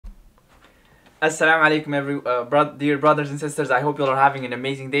Assalamu alaikum, dear brothers and sisters. I hope you all are having an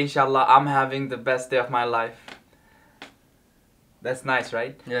amazing day. Inshallah, I'm having the best day of my life. That's nice,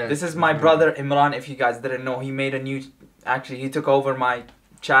 right? Yeah. This is my brother Imran. If you guys didn't know, he made a new. Actually, he took over my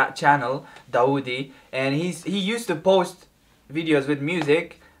channel, Dawoodi, and he used to post videos with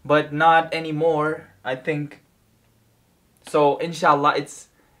music, but not anymore. I think. So inshallah, it's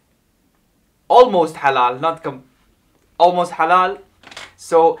almost halal, not almost halal.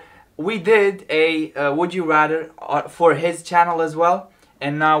 So we did a would you rather for his channel as well,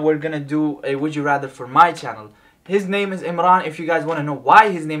 and now we're gonna do a would you rather for my channel. His name is Imran. If you guys want to know why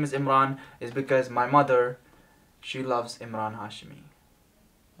his name is Imran, is because my mother, she loves Imran Hashimi.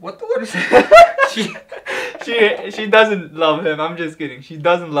 What is she doesn't love him. I'm just kidding. She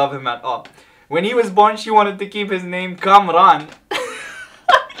doesn't love him at all. When he was born, she wanted to keep his name Kamran.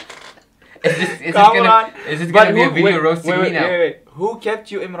 Is this gonna be a video roasting me now? Wait. Who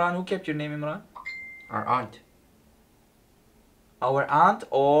kept you Imran? Who kept your name Imran? Our aunt. Our aunt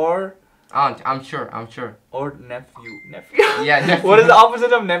or aunt? I'm sure. Or nephew. Yeah, nephew. What is the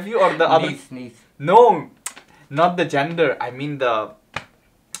opposite of nephew or the other? Niece. No, not the gender. I mean the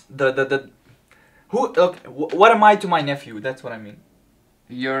who? Okay, what am I to my nephew? That's what I mean.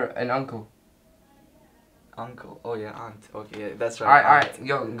 You're an uncle. Uncle. Oh yeah, aunt. Okay, yeah, that's right. All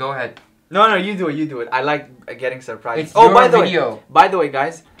right. Go ahead. No, you do it. I like getting surprised. It's your video. By the way,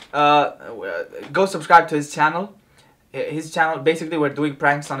 guys, go subscribe to his channel. His channel, basically, we're doing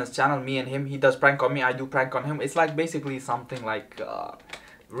pranks on his channel. Me and him. He does prank on me. I do prank on him. It's like basically something like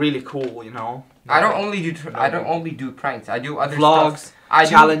really cool, you know. I don't only do pranks. I do other vlogs, stuff.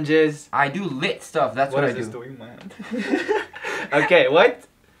 challenges. I do lit stuff. That's what I do. What is this doing, man? Okay, what?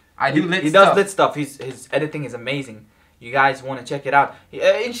 I do lit stuff. He does lit stuff. His editing is amazing. You guys want to check it out.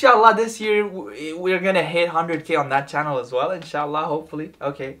 Inshallah, this year we're gonna hit 100K on that channel as well. Inshallah, hopefully.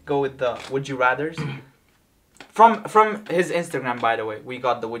 Okay, go with the would you rathers. From his Instagram, by the way, we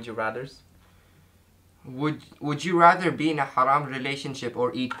got the would you rathers. Would you rather be in a haram relationship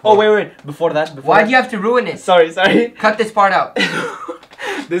or eat pork? Oh wait. Before that. Why do you have to ruin it? Sorry. Cut this part out.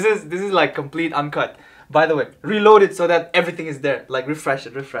 This is like complete uncut. By the way, reload it so that everything is there. Like refresh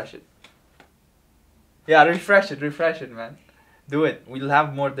it. Yeah, refresh it, man. Do it. We'll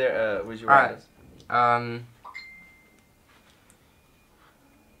have more there. Would you rather?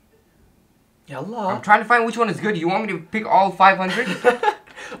 Yallah. I'm trying to find which one is good. You want me to pick all 500?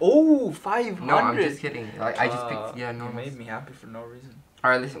 Oh, 500. No, I'm just kidding. Like, I just picked. Yeah, no. You made me happy for no reason.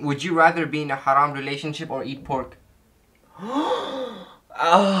 All right, listen. Would you rather be in a haram relationship or eat pork?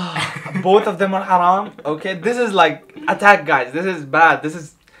 Both of them are haram. Okay, this is like attack, guys. This is bad. This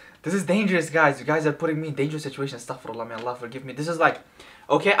is dangerous, guys. You guys are putting me in dangerous situations. Astaghfirullah, may Allah forgive me. This is like,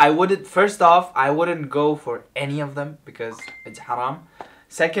 okay, I wouldn't go for any of them because it's haram.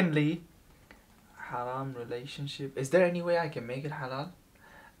 Secondly, haram relationship. Is there any way I can make it halal?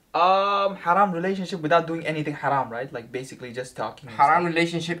 Haram relationship without doing anything haram, right? Like basically just talking. Haram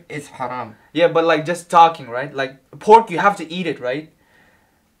relationship is haram. Yeah, but like just talking, right? Like pork, you have to eat it, right?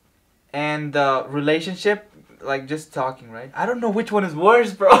 And relationship, like just talking, right? I don't know which one is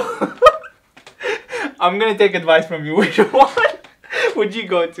worse, bro. I'm gonna take advice from you. Which one would you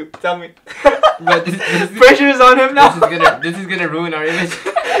go to? Tell me. But pressure is on him now. This is gonna ruin our image.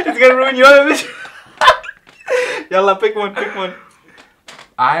 It's gonna ruin your image. Yalla, pick one.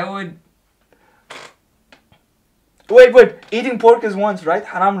 I would. Wait. Eating pork is once, right?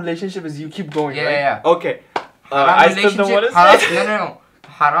 Haram relationship is you keep going, right? Yeah. Okay. I still don't want to say. No.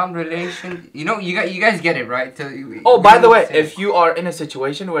 Haram relation. You know, you guys get it, right? So, by the way, if you are in a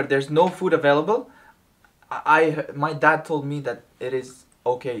situation where there's no food available, my dad told me that it is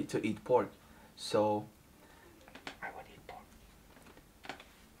okay to eat pork. So, I would eat pork.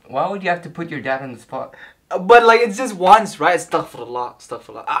 Why would you have to put your dad on the spot? But like it's just once, right?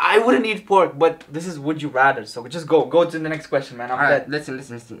 Astaghfirullah. I wouldn't eat pork, but this is would you rather. So just go to the next question, man. Alright,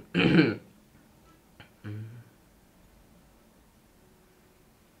 listen.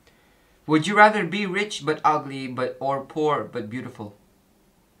 Would you rather be rich but ugly or poor but beautiful?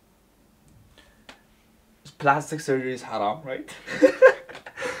 Plastic surgery is haram, right?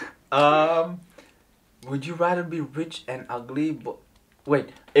 Would you rather be rich and ugly but wait,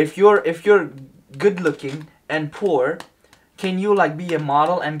 if you're good looking and poor, can you like be a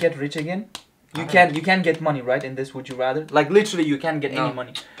model and get rich again? You can get money, right? In this would you rather? Like literally you can't get any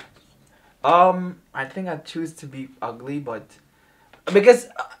money. I think I'd choose to be ugly, but because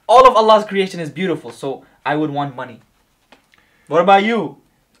all of Allah's creation is beautiful, so I would want money. What about you?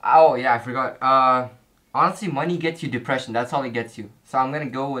 Oh yeah, I forgot. Honestly, money gets you depression. That's all it gets you. So I'm gonna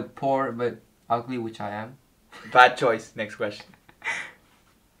go with poor but ugly, which I am. Bad choice. Next question.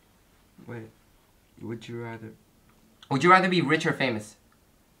 Wait. Would you rather be rich or famous?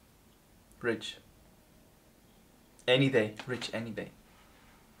 Rich. Any day. Rich any day.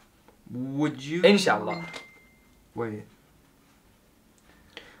 Would you... Inshallah. Wait.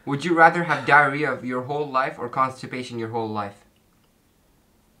 Would you rather have diarrhea of your whole life or constipation your whole life?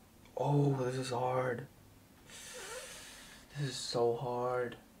 Oh, this is hard. This is so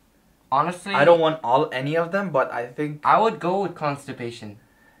hard. Honestly, I don't want any of them, but I think I would go with constipation.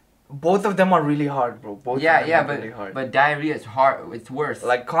 both of them are really hard, bro. Both of them are really hard. But diarrhea is hard. It's worse.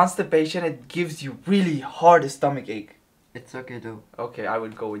 Like constipation, it gives you really hard stomach ache. It's okay though. Okay, I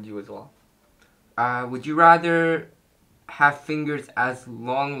would go with you as well. Would you rather have fingers as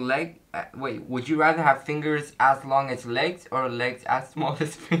long would you rather have fingers as long as legs or legs as small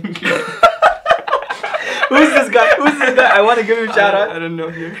as fingers? Who's this guy? Who's this guy? I want to give him a shout out. I don't know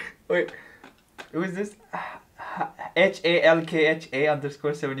here. Wait, who is this?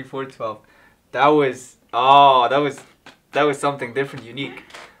 HALKHA_7412. That was something different, unique.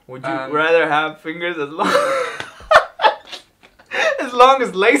 Would you rather have fingers as long as long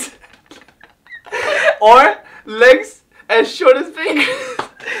as legs, or legs as short as fingers?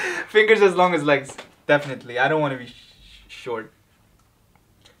 Fingers as long as legs, definitely. I don't want to be short.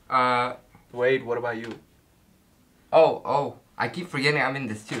 Wait, what about you? Oh, I keep forgetting I'm in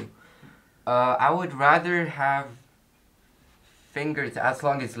this too. I would rather have fingers as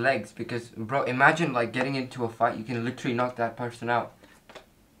long as legs because, bro, imagine like getting into a fight, you can literally knock that person out.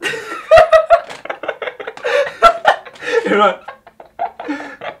 You're on.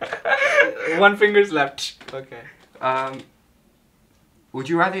 One finger's left. Okay. Would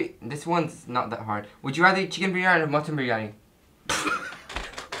you rather... This one's not that hard. Would you rather eat chicken biryani or mutton biryani?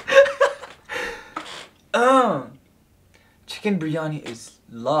 Chicken biryani is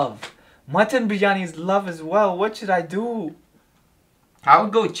love. Mutton biryani is love as well. What should I do? I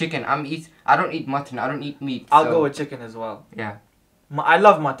would go with chicken. I don't eat mutton. I don't eat meat. I'll go with chicken as well. Yeah. I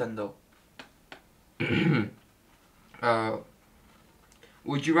love mutton though.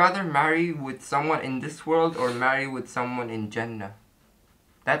 Would you rather marry with someone in this world or marry with someone in Jannah?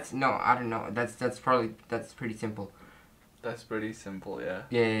 I don't know. That's pretty simple. That's pretty simple, yeah.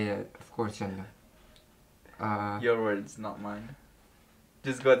 Yeah. Of course, Jannah. Your words, not mine.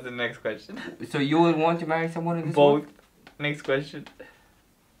 Just go to the next question. So you would want to marry someone in this world? Both. Next question.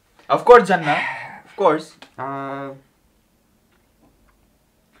 Of course, Jannah. Of course.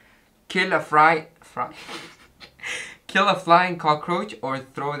 Kill a flying cockroach or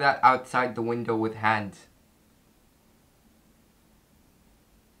throw that outside the window with hands.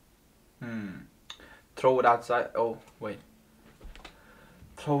 Throw it outside. Oh, wait.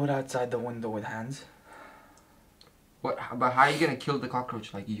 Throw it outside the window with hands. What? But how are you gonna kill the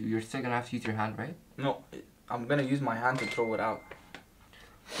cockroach? Like you're still gonna have to use your hand, right? No, I'm gonna use my hand to throw it out.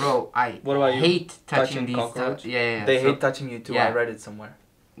 Bro, what about hate touching these cockroach? Yeah. They hate touching you too. Yeah. I read it somewhere.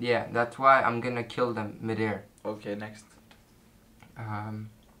 Yeah, that's why I'm gonna kill them midair. Okay, next.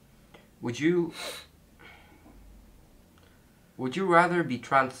 Would you rather be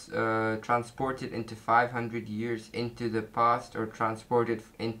transported into 500 years into the past or transported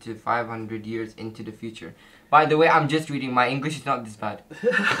into 500 years into the future? By the way, I'm just reading. My English is not this bad.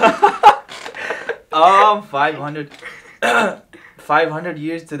 500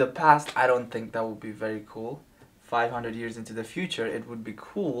 years to the past, I don't think that would be very cool. 500 years into the future, it would be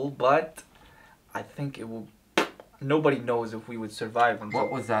cool, but I think it will... Nobody knows if we would survive until...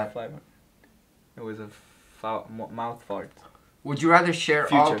 What was that? 500. It was a mouth fart. Would you rather share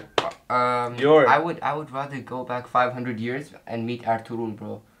future? I would rather go back 500 years and meet Arturun,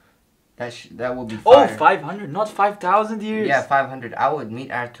 bro. That would be fire. Oh, 500, not 5,000 years. Yeah, 500. I would meet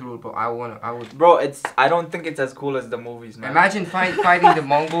Arturun, bro. I would. Bro, I don't think it's as cool as the movies, man. Imagine fighting the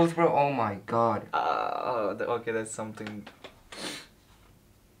Mongols, bro. Oh my god. Okay, that's something.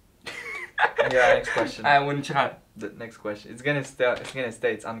 Yeah, next question. I wouldn't try. The next question. It's gonna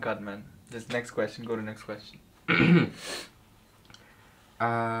stay. It's uncut, man. Just next question. Go to next question.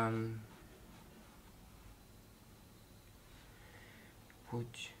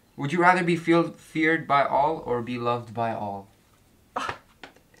 Would you rather be feared by all or be loved by all?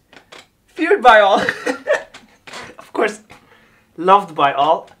 Feared by all. Of course. Loved by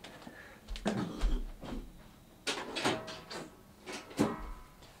all.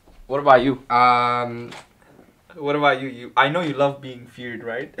 What about you? What about you? I know you love being feared,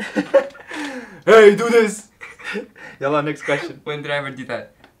 right? Hey, do this. Yalla, next question. When did I ever do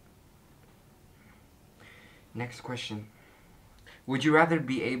that? Next question. Would you rather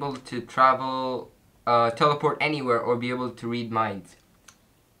be able to teleport anywhere or be able to read minds?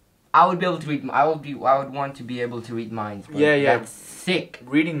 I would be able to read. I would want to be able to read minds. Bro. Yeah. That's sick.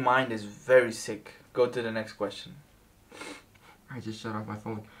 Reading mind is very sick. Go to the next question. I just shut off my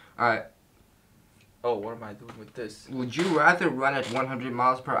phone. Alright. Oh, what am I doing with this? Would you rather run at 100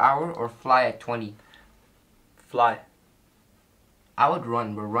 miles per hour or fly at 20? Fly. I would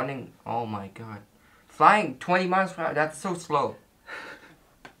run, but running, oh my god. Flying 20 miles per hour, that's so slow.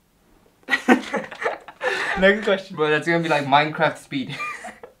 Next question. Bro, that's gonna be like Minecraft speed.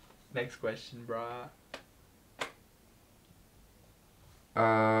 Next question, bruh.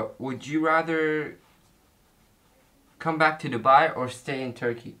 Would you rather come back to Dubai or stay in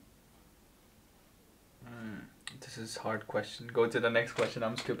Turkey? This is a hard question. Go to the next question.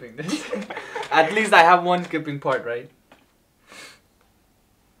 I'm skipping this. At least I have one skipping part, right?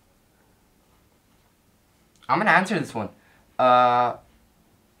 I'm gonna answer this one. I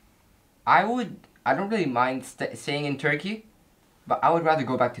don't really mind staying in Turkey, but I would rather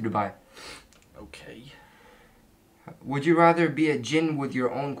go back to Dubai. Okay. Would you rather be a jinn with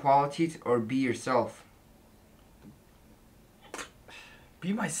your own qualities or be yourself?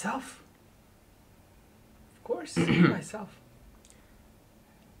 Be myself. Of course, be myself.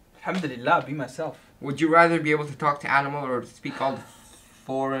 Alhamdulillah, be myself. Would you rather be able to talk to animals or speak all the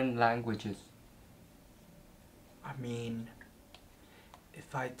foreign languages? I mean,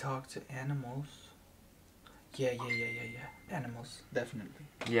 if I talk to animals, yeah. Animals, definitely.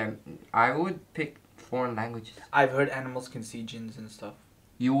 Yeah, I would pick foreign languages. I've heard animals can see jinns and stuff.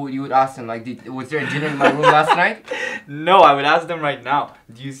 You would ask them like, was there a jinn in my room last night? No, I would ask them right now.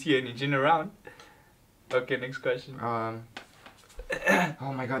 Do you see any jinn around? Okay, next question.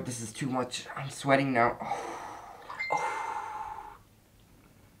 Oh my god, this is too much. I'm sweating now.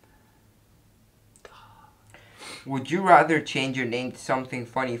 Would you rather change your name to something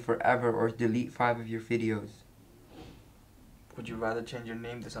funny forever or delete 5 of your videos? Would you rather change your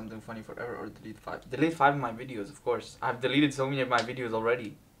name to something funny forever or delete 5? Delete 5 of my videos, of course. I've deleted so many of my videos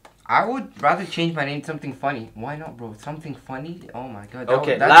already. I would rather change my name to something funny. Why not, bro? Something funny? Oh my god.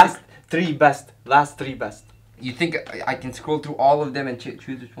 Okay, last 3 best. Last 3 best. You think I can scroll through all of them and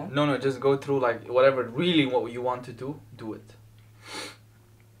choose which one? No, just go through like whatever really what you want to do it.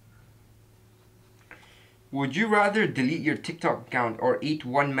 Would you rather delete your TikTok account or eat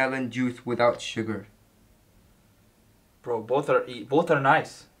 1 melon juice without sugar? Bro, both are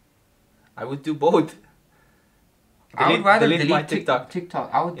nice. I would do both. I would rather delete my TikTok.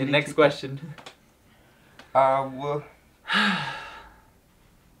 I would delete next TikTok. question. Well,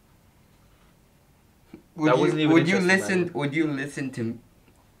 would you listen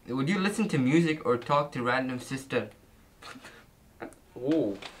to music or talk to random sister?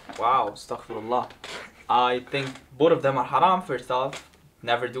 Oh, wow, astaghfirullah. I think both of them are haram, first off.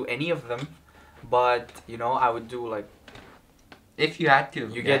 Never do any of them. But, you know, I would do like... If you had to.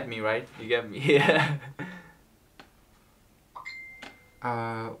 You get me, right? You get me, yeah.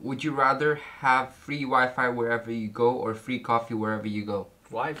 Would you rather have free Wi-Fi wherever you go or free coffee wherever you go?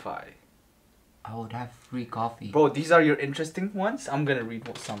 Wi-Fi. I would have free coffee. Bro, these are your interesting ones? I'm gonna read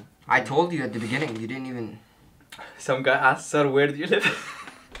some. I told you at the beginning. You didn't even... Some guy asked, sir, where do you live?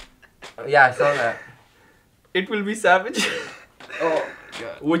 Yeah, I saw that. It will be savage. Oh,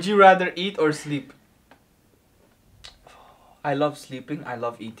 God. Would you rather eat or sleep? I love sleeping. I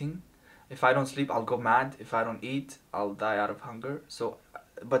love eating. If I don't sleep, I'll go mad. If I don't eat, I'll die out of hunger. So,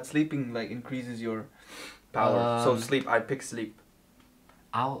 but sleeping like increases your power. So sleep. I pick sleep.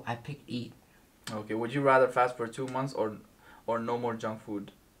 I pick eat. Okay. Would you rather fast for 2 months or no more junk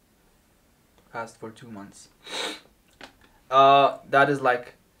food? Fast for 2 months. That is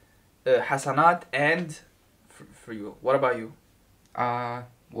like hasanat and for you. What about you?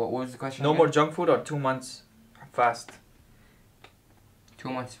 What was the question? No again? more junk food or 2 months fast? 2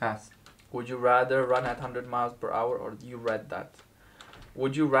 months fast. Would you rather run at 100 miles per hour or you read that?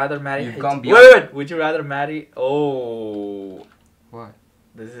 Would you rather marry... You've gone beyond... Wait! Would you rather marry... Oh... What?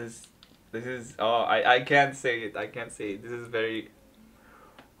 This is... Oh, I can't say it. I can't say it. This is very...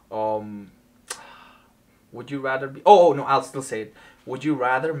 Would you rather be... Oh, no, I'll still say it. Would you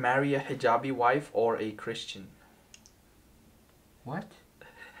rather marry a hijabi wife or a Christian? What?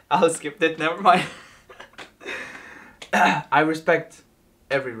 I'll skip that. Never mind. I respect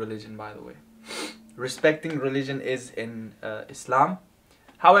every religion, by the way. Respecting religion is in Islam.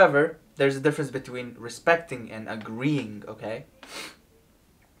 However, there's a difference between respecting and agreeing, okay?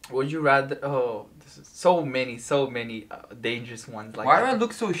 Would you rather... Oh, this is so many dangerous ones. Like why do I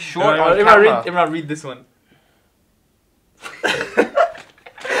look so short on camera? Imran, read this one.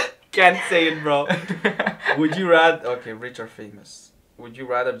 Can't say it, bro. Would you rather... Okay, rich or famous. Would you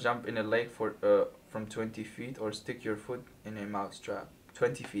rather jump in a lake from 20 feet or stick your foot in a mouse trap?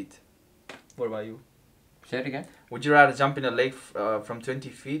 20 feet. What about you? Say it again. Would you rather jump in a lake from 20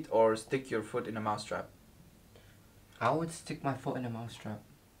 feet or stick your foot in a mousetrap? I would stick my foot in a mousetrap.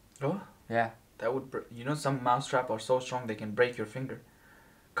 Oh? Yeah. That would, you know, some mousetrap are so strong they can break your finger,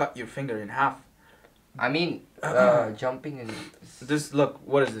 cut your finger in half. I mean, jumping in. This, look,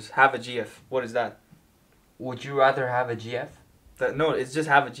 what is this? Have a GF. What is that? Would you rather have a GF? No, it's just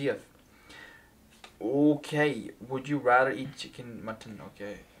have a GF. Okay. Would you rather eat chicken, mutton?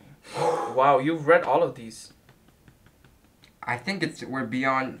 Okay. Wow, you've read all of these. I think we're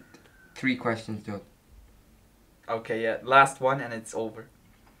beyond 3 questions though. Okay, yeah. Last one and it's over.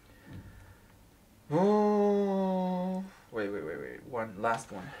 Oh, wait.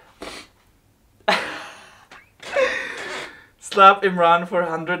 Last one. Slap Imran for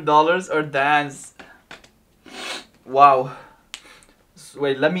 $100 or dance. Wow.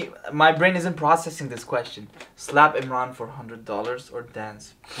 Wait, my brain isn't processing this question. Slap Imran for $100 or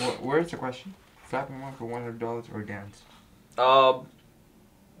dance. Where's the question? Slap Imran for $100 or dance?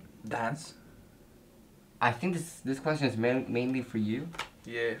 Dance. I think this question is mainly for you.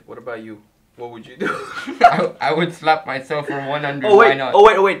 Yeah. What about you? What would you do? I would slap myself for 100. Oh wait. Why not?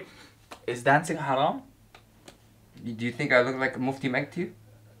 Oh wait. Is dancing haram? Do you think I look like Mufti Mekti?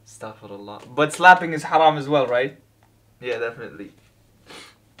 Astaghfirullah. But slapping is haram as well, right? Yeah, definitely.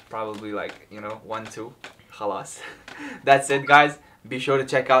 Probably like, 1, 2. Khalas. That's it, guys. Be sure to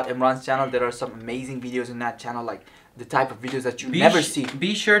check out Imran's channel. There are some amazing videos in that channel, like the type of videos that you never see.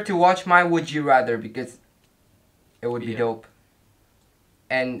 Be sure to watch my Would You Rather because it would be dope.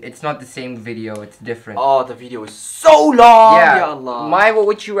 And it's not the same video, it's different. Oh, the video is so long! Yeah, Ya Allah. my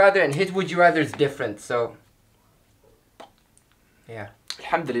Would You Rather and his Would You Rather is different, so... Yeah.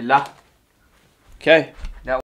 Alhamdulillah. Okay.